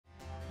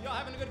Y'all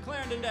having a good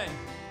Clarendon day?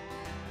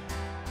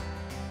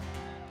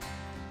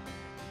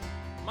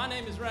 My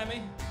name is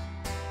Remy,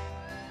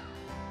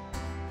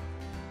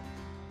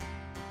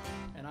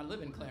 and I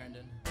live in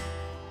Clarendon.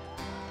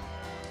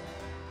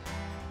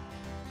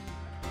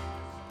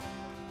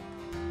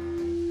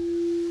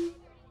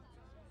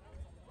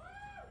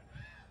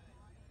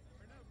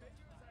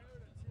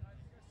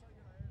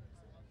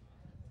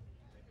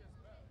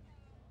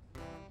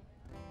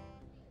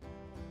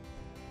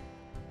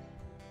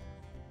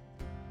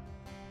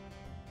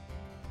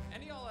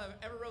 Any of y'all have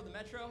ever rode the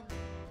Metro?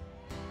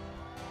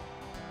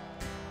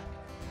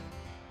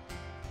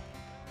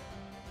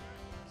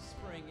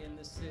 Spring in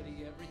the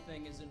city,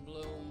 everything is in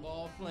bloom.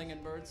 Ball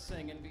flinging, birds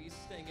singing, bees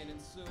stinging,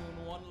 and soon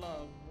one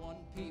love, one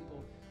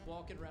people,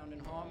 walking around in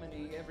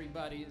harmony.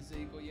 Everybody is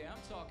equal. Yeah,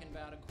 I'm talking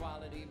about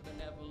equality,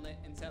 benevolent,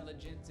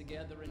 intelligent,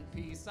 together in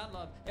peace. I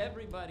love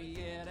everybody,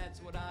 yeah,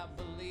 that's what I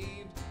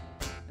believed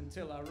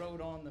until I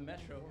rode on the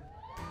Metro.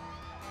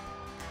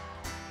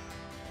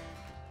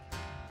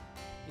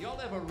 Y'all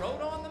ever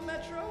rode on the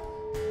Metro?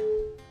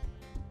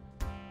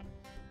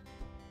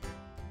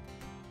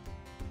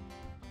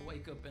 I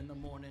wake up in the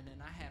morning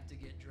and I have to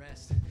get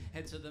dressed.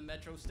 Head to the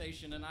Metro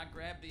station and I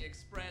grab the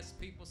express.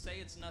 People say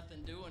it's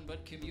nothing doing,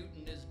 but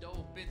commuting is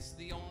dope. It's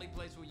the only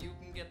place where you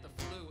can get the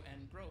flu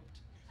and groped.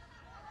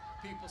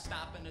 People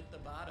stopping at the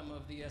bottom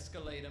of the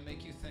escalator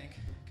make you think,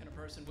 can a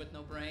person with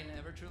no brain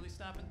ever truly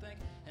stop and think?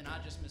 And I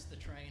just missed the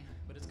train,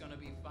 but it's gonna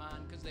be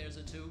fine, cause there's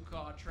a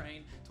 2-car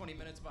train, 20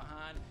 minutes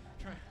behind.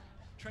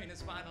 Train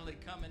is finally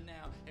coming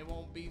now. It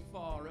won't be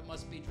far. It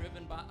must be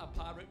driven by a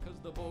pirate, cause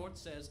the board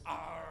says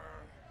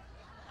 "Arr"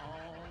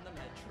 on the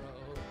Metro.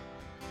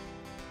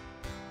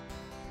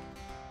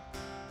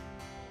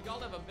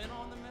 Y'all ever been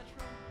on the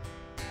Metro?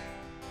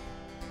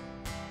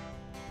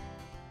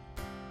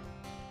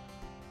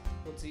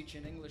 We're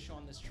teaching English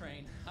on this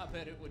train. I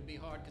bet it would be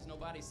hard, cause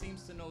nobody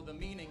seems to know the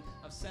meaning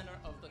of center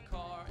of the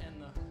car. And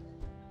the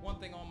one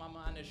thing on my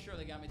mind that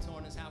surely got me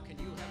torn is, how can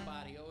you have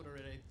body odor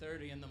at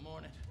 8:30 in the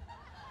morning?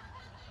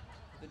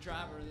 The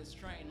driver of this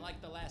train, like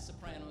the last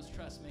Sopranos,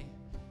 trust me,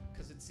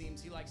 cause it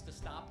seems he likes to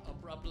stop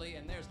abruptly,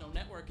 and there's no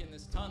network in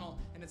this tunnel,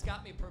 and it's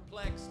got me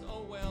perplexed.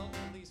 Oh well,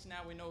 at least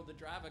now we know the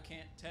driver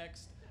can't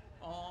text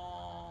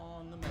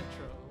on the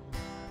Metro.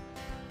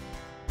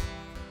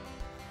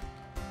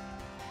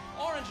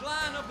 Orange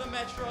line of the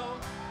Metro.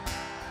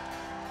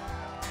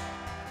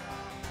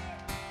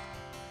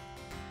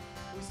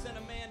 We sent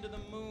a man to the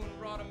moon,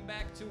 brought him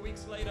back 2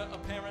 weeks later,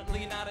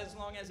 apparently not as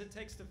long as it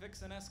takes to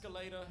fix an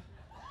escalator.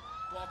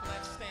 Walk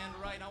left, stand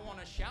right. I want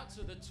to shout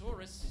to the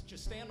tourists.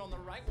 Just stand on the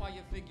right while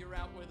you figure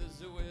out where the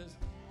zoo is.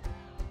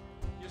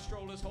 Your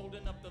stroller's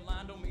holding up the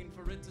line. Don't mean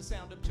for it to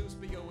sound obtuse,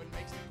 but yo, it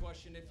makes me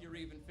question if you're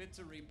even fit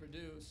to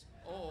reproduce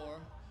or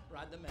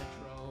ride the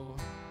Metro.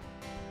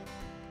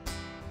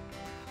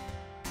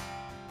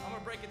 I'm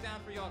gonna break it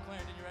down for y'all,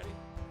 Clarendon. You ready?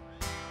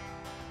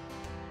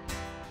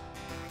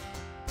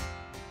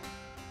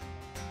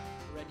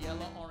 Red,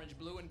 yellow, orange,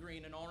 blue, and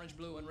green, and orange,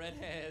 blue, and red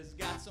has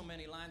got so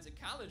many lines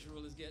that college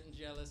rule is getting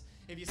jealous.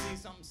 If you see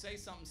something, say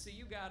something. See,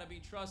 you gotta be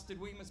trusted.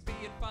 We must be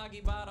at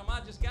Foggy Bottom.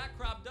 I just got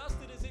crop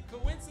dusted. Is it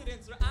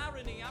coincidence or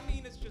irony? I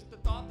mean, it's just the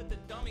thought that the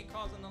dummy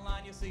causing the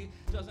line, you see,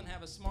 doesn't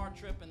have a smart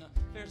trip, and the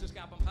fares just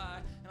got them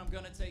high, and I'm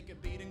gonna take a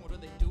beating. What do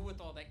they do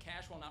with all that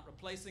cash while not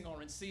replacing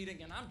or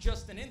unseating? And I'm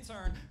just an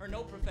intern, or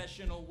no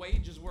professional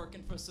wages,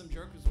 working for some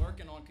jerk who's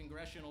working on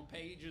congressional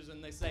pages,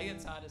 and they say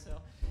it's hot as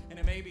hell, and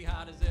it may be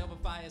hot as hell,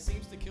 but fire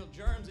seems to kill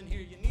germs in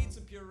here. You need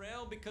some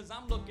Purell, because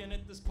I'm looking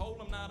at this poll.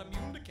 I'm not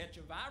immune to catch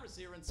a virus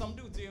here, and some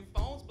dudes'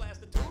 earphones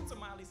blast the tunes of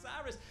Miley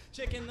Cyrus.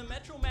 Checking the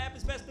Metro map,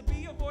 it's best to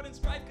be avoiding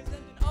strife, cause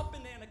ending up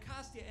in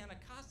Anacostia,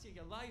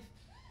 your life.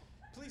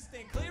 Please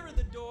stand clear of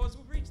the doors.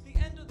 We've reached the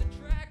end of the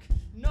track.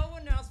 No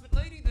announcement,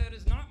 lady, that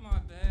is not my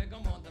bag.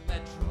 I'm on the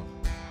Metro.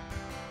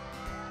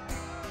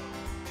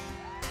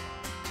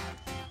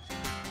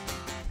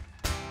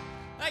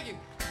 Thank you.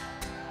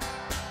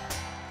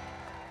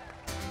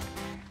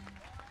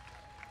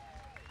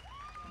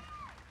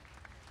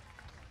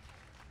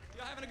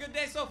 Y'all having a good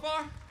day so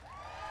far?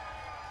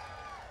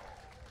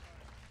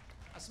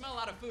 I smell a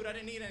lot of food. I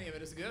didn't eat any of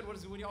it. Is it good?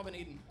 What y'all been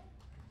eating?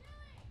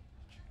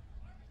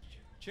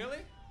 Chili?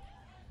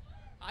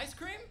 Ice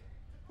cream?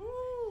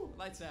 Woo!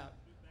 Lights out.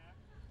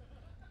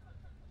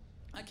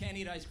 I can't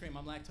eat ice cream.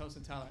 I'm lactose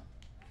intolerant.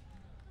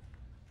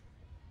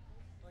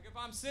 Like if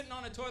I'm sitting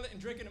on a toilet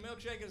and drinking a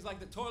milkshake, it's like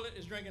the toilet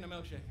is drinking a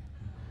milkshake.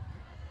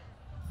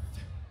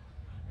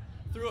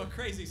 Through a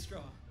crazy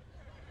straw.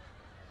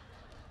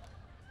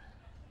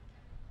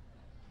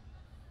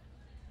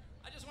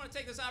 I just want to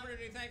take this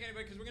opportunity to thank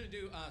anybody, because we're going to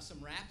do some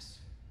raps.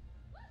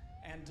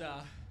 And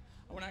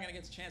we're not going to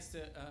get a chance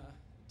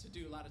to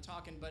do a lot of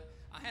talking, but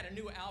I had a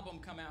new album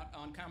come out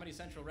on Comedy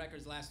Central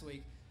Records last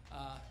week.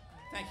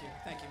 Thank you.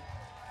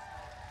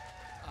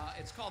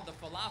 It's called the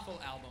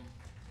Falafel Album,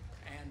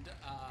 and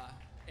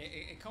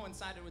it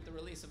coincided with the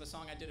release of a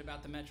song I did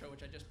about the Metro,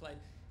 which I just played,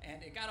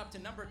 and it got up to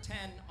number 10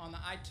 on the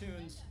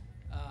iTunes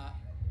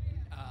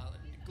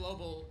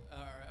global,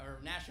 or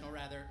national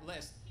rather,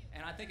 list.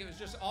 And I think it was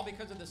just all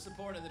because of the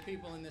support of the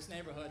people in this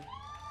neighborhood.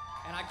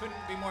 And I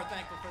couldn't be more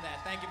thankful for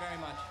that. Thank you very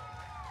much.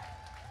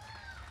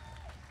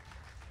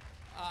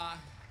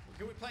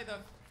 Can we play the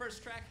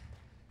first track?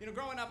 You know,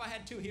 growing up, I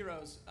had two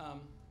heroes,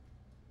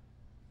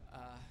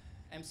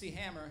 MC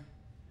Hammer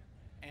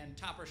and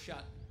Topper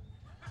Shut.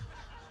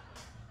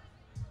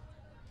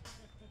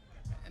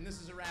 And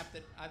this is a rap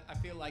that I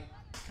feel like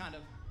kind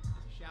of is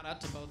a shout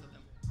out to both of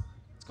them.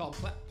 It's called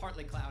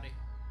Partly Cloudy.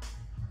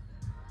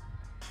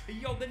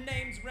 Yo, the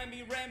name's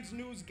Remy. Rem's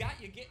news got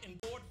you getting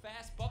bored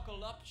fast.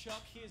 Buckle up,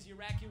 Chuck. Here's your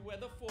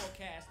AccuWeather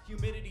forecast.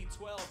 Humidity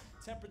 12,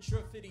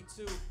 temperature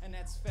 52, and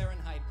that's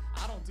Fahrenheit.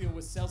 I don't deal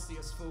with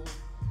Celsius, fool.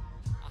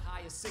 A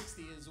high of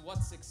 60 is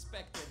what's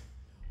expected.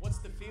 What's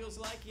the feels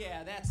like?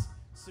 Yeah, that's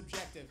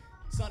subjective.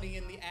 Sunny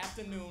in the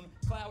afternoon,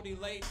 cloudy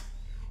late.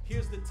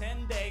 Here's the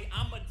 10-day,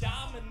 I'ma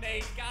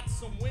dominate. Got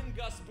some wind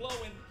gusts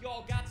blowing,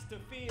 y'all gots to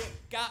fear.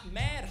 Got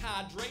mad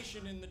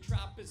hydration in the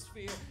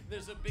troposphere.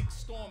 There's a big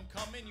storm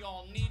coming,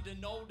 y'all need to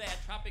know that.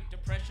 Tropic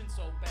depression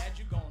so bad,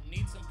 you gon'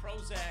 need some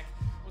Prozac.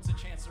 What's the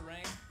chance of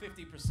rain?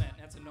 50%,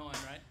 that's annoying,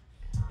 right?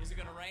 Is it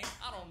gonna rain?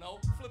 I don't know,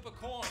 flip a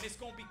coin, it's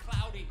gonna be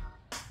cloudy.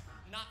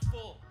 Not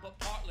full, but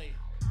partly.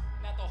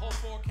 Not the whole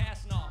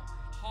forecast, no,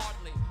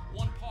 hardly.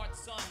 1 part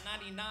sun,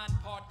 99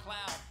 part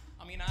cloud.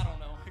 I mean, I don't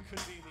know, it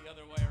could be the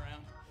other way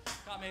around.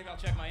 Maybe I'll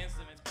check my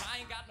instruments, but I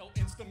ain't got no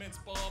instruments,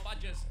 bub. I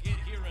just get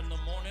here in the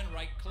morning,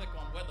 right-click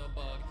on weather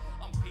bug.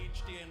 I'm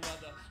PhD in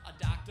weather, a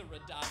doctor, a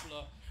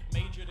Doppler.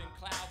 Majored in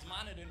clouds,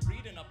 minored in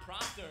reading a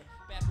prompter.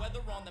 Bad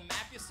weather on the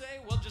map, you say?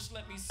 Well, just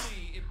let me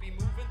see. It be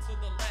moving to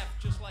the left,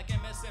 just like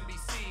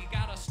MSNBC.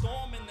 Got a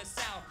storm in the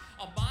south,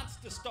 a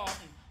monster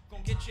starting.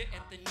 Gonna get you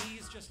at the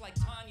knees just like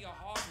Tanya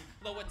Hardin.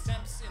 Lower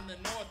temps in the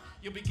north,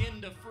 you'll begin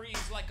to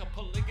freeze like a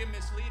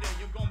polygamous leader.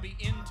 You're gonna be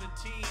into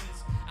teens.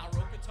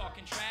 Alroka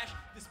talking trash,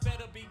 this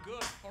better be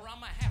good, or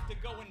I'ma have to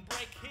go and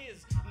break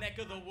his neck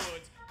of the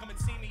woods. Come and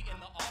see me in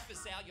the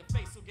office, Al, your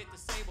face will get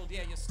disabled.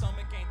 Yeah, your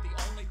stomach ain't the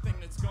only thing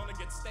that's gonna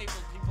get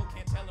stapled. People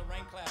can't tell a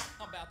rain cloud,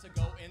 I'm about to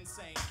go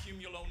insane.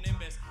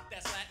 Cumulonimbus,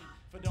 that's Latin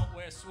for don't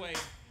wear suede.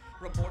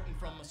 Reporting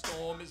from a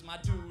storm is my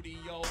duty,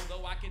 yo.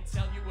 Though I can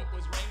tell you it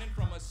was raining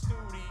from a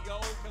studio,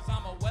 cause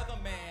I'm a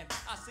weatherman.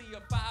 I see you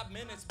 5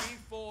 minutes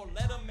before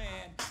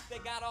Letterman. They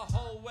got a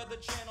whole weather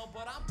channel,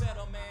 but I'm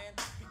better, man.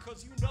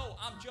 Because you know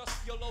I'm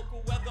just your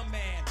local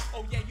weatherman.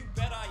 Oh yeah, you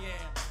bet I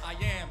am.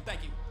 I am.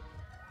 Thank you.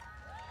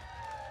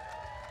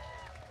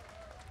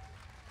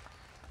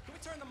 Can we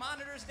turn the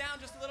monitors down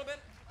just a little bit?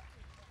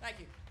 Thank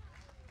you.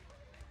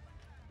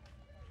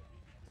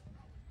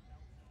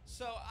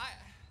 So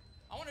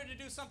I wanted to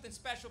do something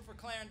special for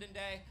Clarendon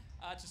Day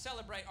to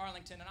celebrate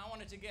Arlington, and I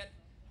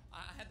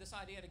had this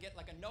idea to get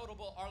like a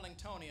notable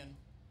Arlingtonian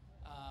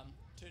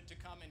to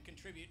come and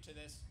contribute to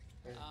this.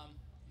 You gotta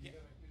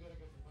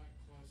get the mic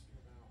close to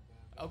your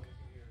mouth. Okay.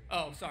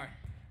 Oh, sorry.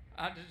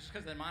 Just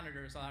because the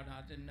monitor is loud,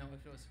 I didn't know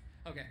if it was.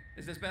 Okay.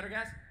 Is this better,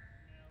 guys?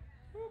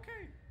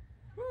 Okay.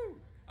 Woo.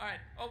 All right.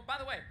 Oh, by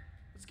the way,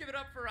 let's give it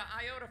up for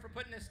Iota for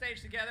putting this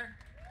stage together.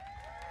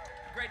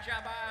 Great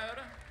job,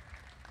 Iota.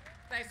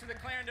 Thanks to the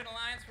Clarendon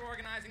Alliance for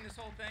organizing this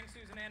whole thing,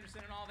 Susan Anderson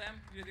and all them.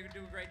 You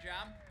do a great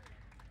job.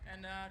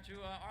 And to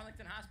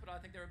Arlington Hospital, I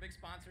think they're a big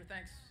sponsor.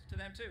 Thanks to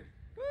them, too.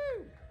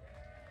 Woo!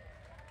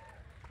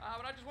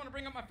 But I just want to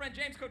bring up my friend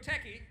James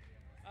Kotecki,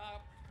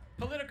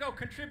 Politico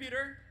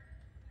contributor,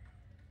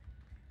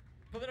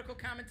 political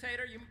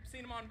commentator. You've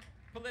seen him on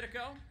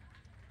Politico.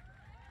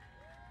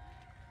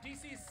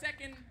 DC's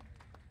second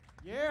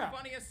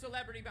funniest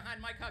celebrity behind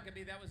Mike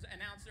Huckabee. That was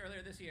announced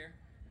earlier this year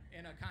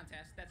in a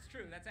contest. That's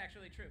true. That's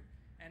actually true.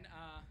 And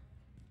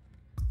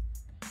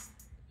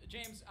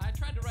James, I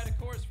tried to write a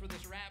chorus for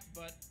this rap,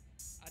 but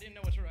I didn't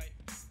know what to write.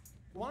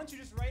 Why don't you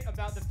just write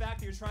about the fact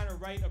that you're trying to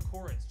write a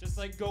chorus? Just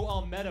like go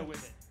all meta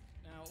with it.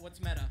 Now, what's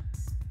meta?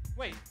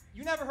 Wait,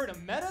 you never heard of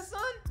meta,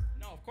 son?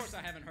 No, of course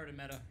I haven't heard of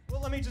meta.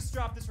 Well, let me just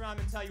drop this rhyme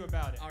and tell you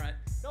about it. All right.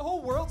 The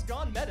whole world's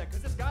gone meta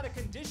because it's got a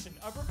condition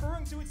of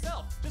referring to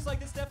itself, just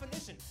like this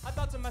definition. I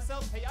thought to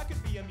myself, hey, I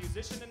could be a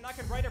musician and I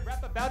could write a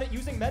rap about it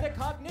using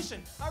metacognition.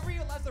 I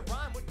realized the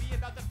rhyme would be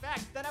about the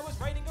fact that I was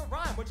writing a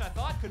rhyme, which I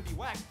thought could be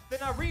whack. Then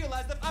I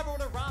realized if I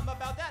wrote a rhyme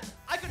about that,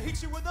 I could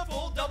hit you with a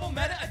full double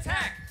meta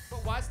attack.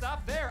 But why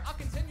stop there? I'll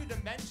continue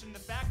to mention the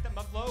fact that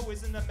my flow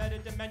is in the meta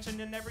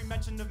dimension in every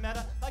mention of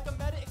meta, like a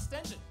meta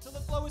extension, till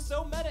the flow is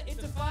so meta it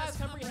defies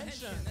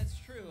comprehension. That's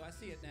true. I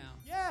see it now.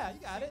 Yeah, you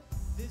got it.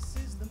 This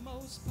is the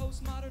most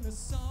postmodern a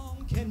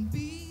song can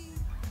be.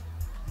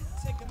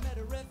 Take a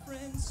meta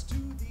reference to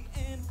the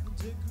nth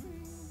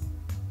degree.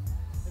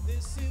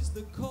 This is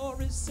the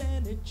chorus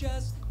and it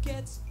just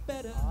gets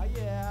better. Oh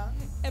yeah.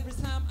 Every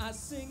time I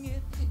sing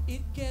it,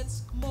 it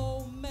gets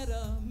more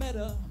meta,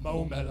 meta.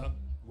 Mo meta.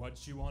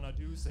 What you wanna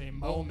do? Say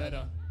mo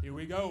meta. Here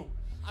we go.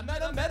 I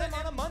met him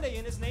on a Monday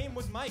and his name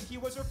was Mike. He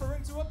was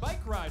referring to a bike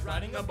ride,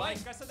 riding a bike.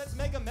 I said, that's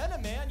mega meta,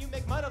 man. You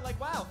make meta like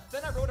wow.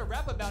 Then I wrote a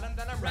rap about him,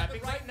 then I'm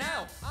rapping right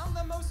now. I'm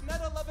the most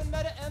meta-loving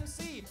meta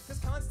MC, cause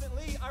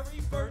constantly I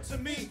refer to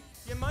me.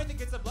 You might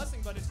think it's a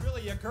blessing, but it's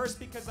really a curse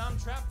because I'm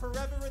trapped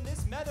forever in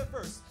this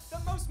metaverse. The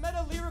most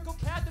meta-lyrical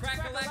cat that's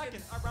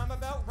crack-a-lackin'. I rhyme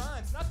about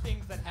rhymes, not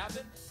things that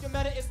happen. Your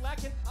meta is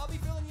lacking, I'll be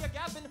filling your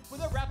gappin'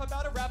 with a rap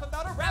about a rap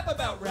about a rap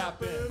about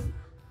rapping.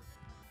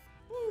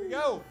 Here we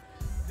go.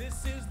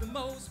 This is the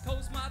most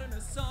postmodern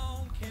a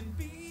song can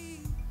be.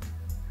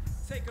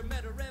 Take a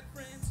meta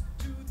reference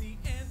to the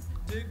nth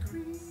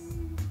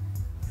degree.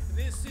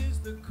 This is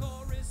the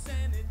chorus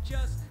and it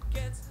just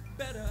gets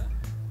better.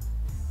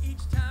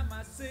 Each time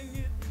I sing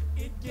it,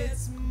 it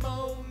gets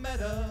more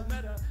meta.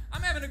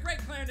 I'm having a great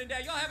Clarendon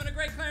day. Y'all having a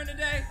great Clarendon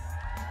day?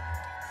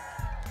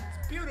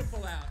 It's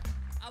beautiful out.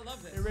 I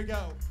love this. Here we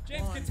go.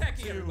 James 1,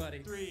 Kentucky, 2, everybody.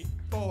 3,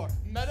 4.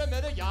 Meta,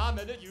 meta, ya,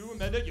 meta, you,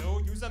 meta, yo.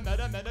 Use a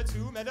meta, meta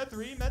 2, meta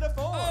 3, meta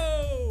 4.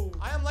 Oh!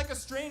 I am like a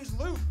strange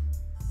loop.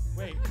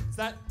 Wait, is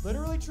that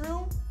literally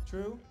true?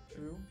 True.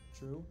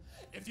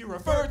 If you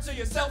refer to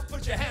yourself,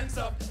 put your hands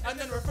up, and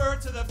then refer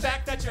to the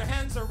fact that your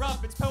hands are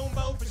up. It's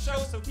Pomo for show,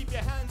 so keep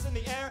your hands in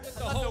the air.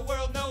 Let the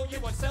world know you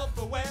are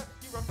self-aware.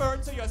 You refer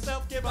to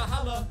yourself, give a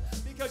holla,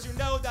 because you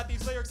know that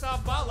these lyrics are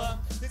baller.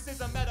 This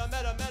is a meta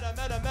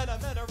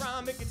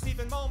rhyme. It gets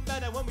even more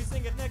meta when we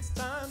sing it next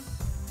time.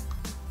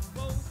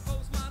 Most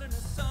postmodern a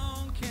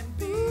song can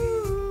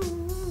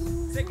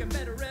be. Take a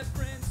meta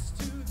reference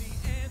to the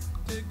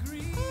nth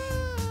degree.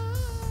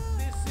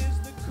 This is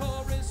the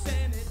chorus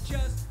and it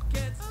just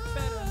gets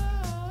better.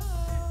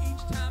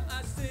 Each time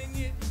I sing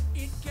it,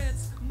 it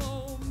gets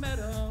more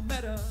meta.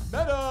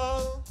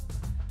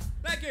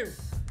 Thank you.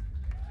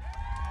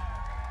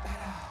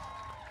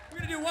 We're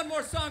gonna do one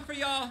more song for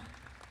y'all.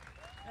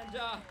 And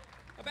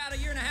about a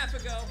year and a half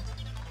ago,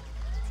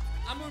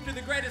 I moved to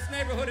the greatest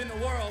neighborhood in the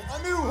world.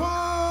 A new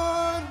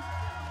hood!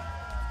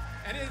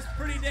 And it is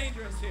pretty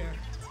dangerous here.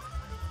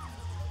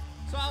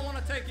 So I want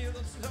to take you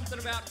to something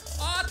about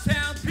our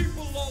town.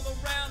 People all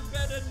around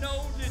better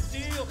know the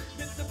deal.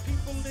 That the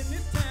people in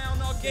this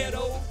town are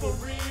ghetto for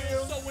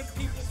real. So when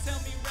people tell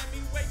me,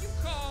 Remy, where you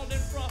calling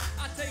from?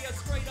 I tell you a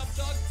straight up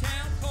dog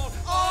town called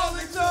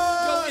Arlington!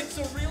 Yo, it's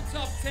a real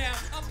tough town.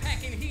 I'm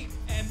packing heat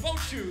and boat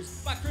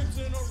shoes. My crib's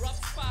in a rough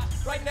spot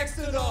Right next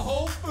to the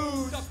Whole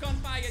Foods. Stuck on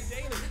fire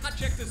daily. I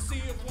check to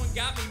see if one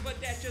got me, but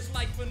that's just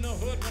life in the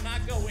hood when I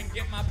go and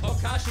get my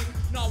Pokashi.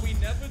 No, we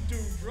never do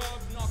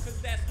drugs, no,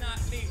 cause that's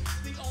not me.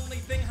 The only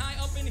thing high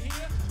up in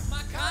here,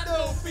 my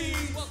condo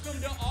fees.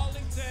 Welcome to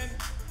Arlington,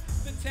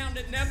 the town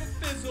that never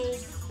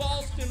fizzles.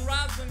 Boston,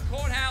 Roslyn,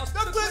 Courthouse.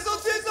 The Blizzle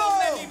So Dizzle!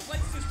 many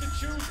places to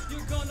choose,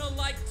 you're gonna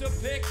like to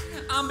pick.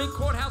 I'm in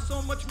Courthouse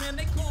so much, man,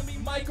 they call me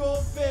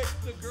Michael Vick.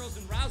 The girls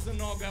in Roslyn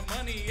all got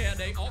money, yeah,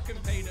 they all can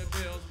pay the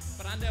bills.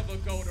 But I never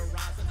go to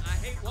Roslyn, I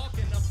hate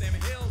walking up them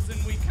hills,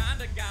 and we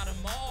kinda got them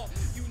all.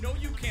 You know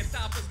you can't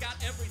stop us, got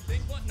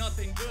everything but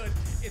nothing good.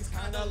 It's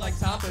kinda like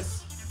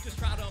tapas. Just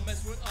try to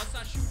mess with us,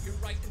 I shoot you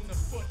right in the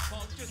foot,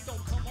 punk. Just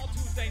don't come on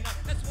Tuesday night,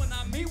 that's when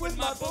I meet with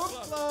my book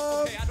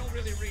club. Okay, I don't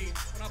really read.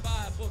 When I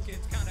buy a book,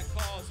 it's kinda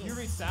causal. You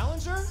read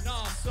Salinger?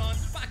 Nah, son,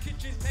 my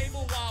kitchen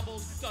table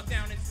wobbles. Duck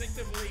down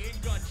instinctively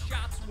and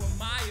gunshots were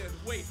mired.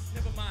 Wait,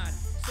 never mind.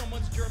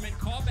 Someone's German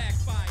car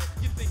backfired.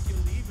 You think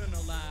you're leaving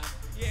alive?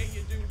 Yeah,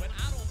 you do, but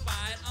I don't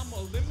buy it.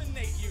 I'ma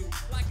eliminate you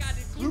like I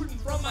did gluten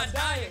from my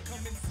diet.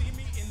 Come and see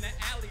me in the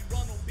alley.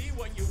 Run will be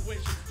what you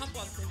wish. I'm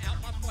busting out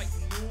my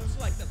fighting moves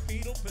like the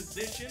fetal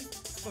position.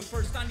 But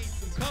first I need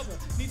some cover.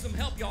 Need some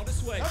help, y'all,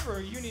 this way.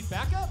 Cover? You need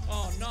backup?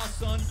 Oh, nah,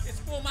 son. It's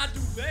for my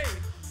duvet.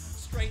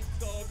 Straight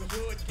thug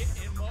hood,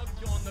 getting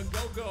mugged on the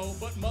go-go.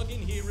 But mugging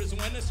here is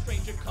when a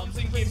stranger comes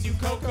and gives you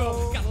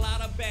cocoa. Got a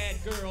lot of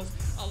bad girls,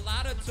 a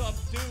lot of tough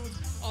dudes.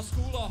 Our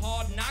school of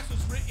hard knocks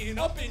was written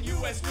up in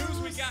U.S.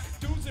 News. We got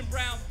dudes in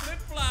brown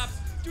flip-flops,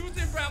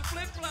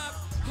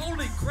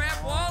 Holy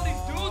crap, all these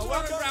dudes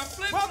wearing brown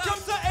flip-flops.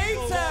 Welcome to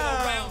A-Town!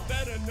 All around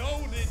better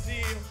know the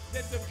deal,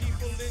 that the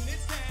people in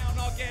this town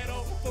are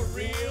ghetto for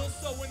real.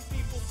 So when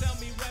people tell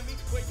me, Remy,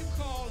 where you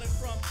calling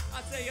from?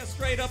 I say a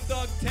straight up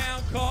thug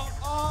town called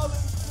Arlington.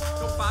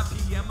 So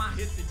 5 p.m. I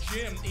hit the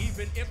gym,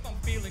 even if I'm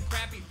feeling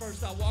crappy.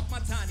 First I walk my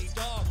tiny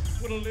dog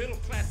with a little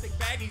plastic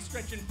baggie,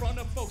 stretch in front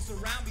of folks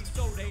around me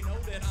so they know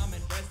that I'm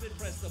invested.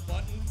 Press the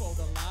button for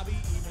the lobby,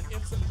 even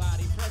if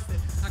somebody pressed it.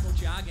 I go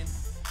jogging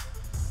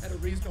at a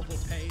reasonable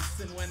pace,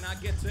 and when I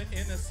get to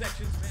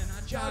intersections, man,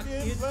 I jog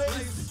in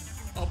place.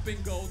 Up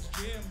in Gold's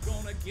Gym,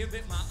 gonna give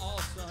it my all,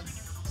 son.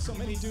 So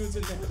many dudes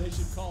in there, they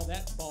should call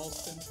that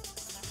Boston.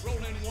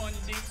 Rolling one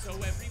deep so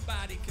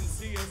everybody can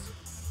see us.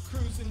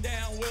 Cruising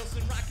down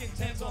Wilson, rocking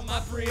 10s on my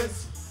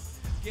Prius.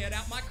 Get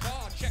out my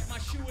car, check my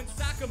shoe and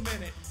sock a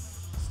minute.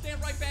 Stand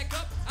right back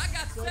up, I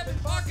got 7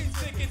 parking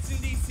tickets in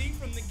DC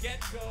from the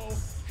get-go.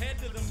 Head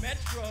to the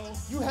metro.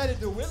 You headed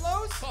to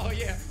Whitlow's? Oh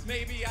yeah,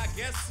 maybe, I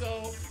guess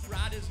so.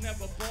 Ride is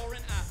never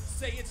boring, I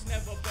say it's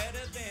never better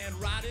than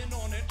riding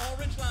on an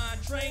orange line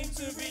train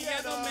to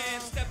Vienna,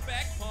 man. Step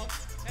back, punk,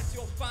 that's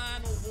your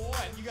final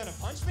warning. You gonna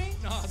punch me?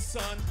 Nah,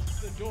 son,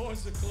 the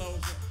doors are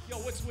closing. Yo,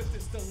 what's with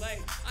this delay?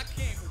 I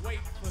can't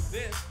wait for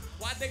this.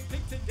 Why'd they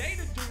pick today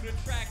to do the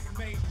track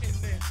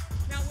maintenance?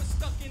 Now we're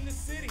stuck in the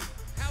city.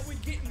 How we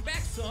getting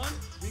back, son?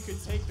 We could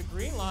take the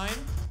green line.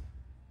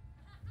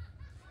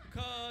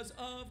 'cause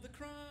of the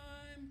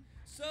crime.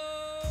 So,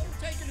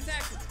 taking a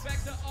taxi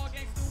back to our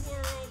gangster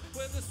world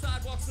where the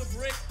sidewalks are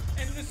brick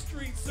and the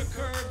streets are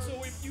curved.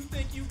 So if you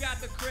think you got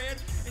the cred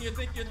and you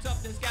think your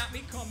toughness got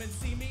me, come and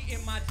see me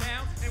in my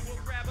town and we'll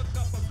grab a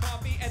cup of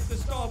coffee at the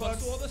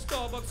Starbucks or the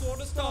Starbucks or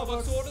the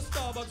Starbucks or the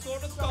Starbucks or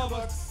the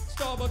Starbucks.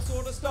 Starbucks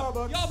or the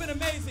Starbucks. Y'all been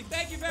amazing.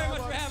 Thank you very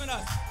much for having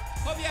us.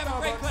 Hope you have a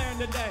great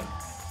Clarendon day.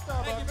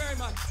 Thank you very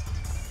much.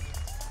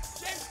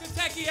 James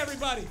Kentucky,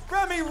 everybody.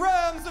 Remy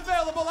Rams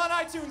available on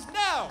iTunes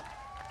now.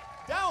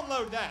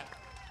 Download that.